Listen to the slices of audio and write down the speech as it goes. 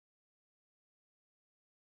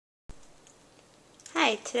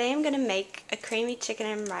Hi, today I'm going to make a creamy chicken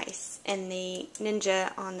and rice in the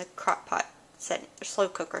Ninja on the crock pot setting, or slow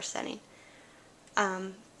cooker setting.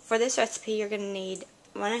 For this recipe you're going to need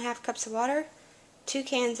 1.5 cups of water, 2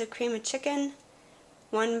 cans of cream of chicken,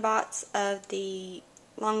 1 box of the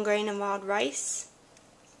long grain and wild rice,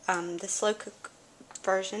 the slow cook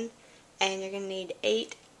version, and you're going to need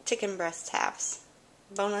 8 chicken breast halves,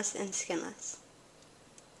 boneless and skinless.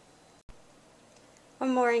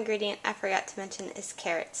 One more ingredient I forgot to mention is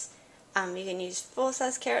carrots. You can use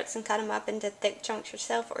full-size carrots and cut them up into thick chunks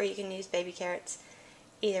yourself, or you can use baby carrots.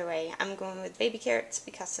 Either way, I'm going with baby carrots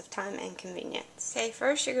because of time and convenience. Okay,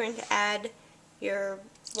 first you're going to add your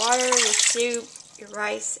water, your soup, your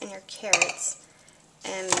rice, and your carrots,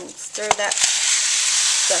 and stir that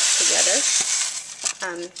stuff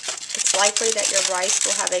together. It's likely that your rice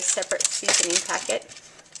will have a separate seasoning packet,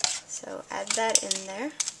 so add that in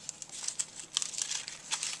there.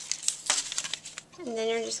 And then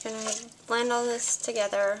you're just going to blend all this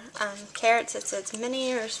together. Carrots, it's as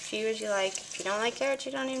many or as few as you like. If you don't like carrots,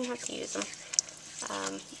 you don't even have to use them.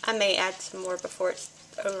 I may add some more before it's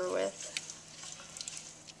over with.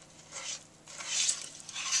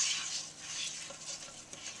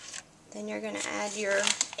 Then you're going to add your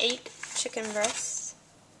 8 chicken breasts.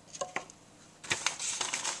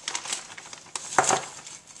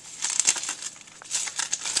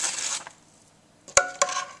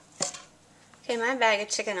 Okay, my bag of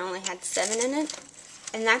chicken only had 7 in it,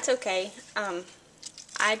 and that's okay.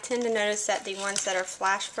 I tend to notice that the ones that are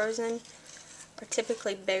flash frozen are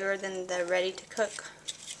typically bigger than the ready to cook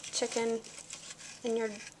chicken in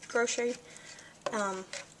your grocery.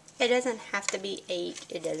 It doesn't have to be 8,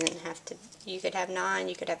 it doesn't have to, you could have 9,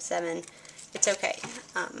 you could have 7, it's okay.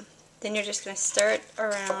 Then you're just going to stir it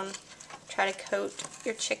around, try to coat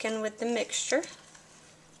your chicken with the mixture.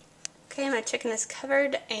 Okay, my chicken is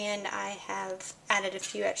covered and I have added a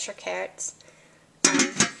few extra carrots.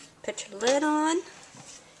 Put your lid on.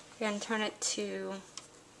 You're going to turn it to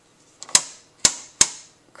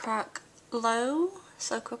crock low,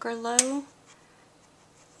 slow cooker low,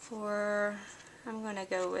 for, I'm going to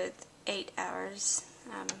go with 8 hours.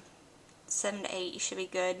 7 to 8 you should be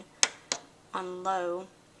good on low,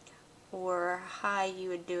 or high you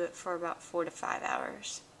would do it for about 4 to 5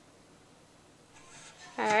 hours.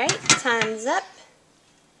 Alright, time's up.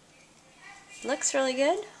 Looks really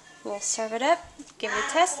good. We'll serve it up, give it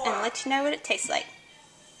a test, and let you know what it tastes like.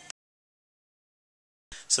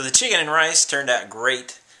 So the chicken and rice turned out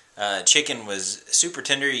great. Chicken was super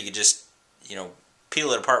tender. You could just,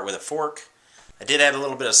 peel it apart with a fork. I did add a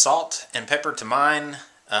little bit of salt and pepper to mine,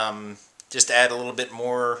 just to add a little bit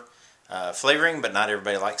more flavoring, but not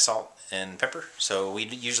everybody likes salt and pepper, so we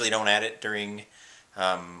usually don't add it during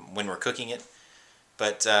when we're cooking it.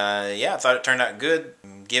 But yeah, I thought it turned out good.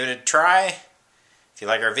 Give it a try. If you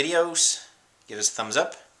like our videos, give us a thumbs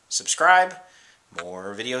up, subscribe.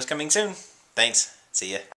 More videos coming soon. Thanks.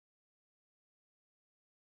 See ya.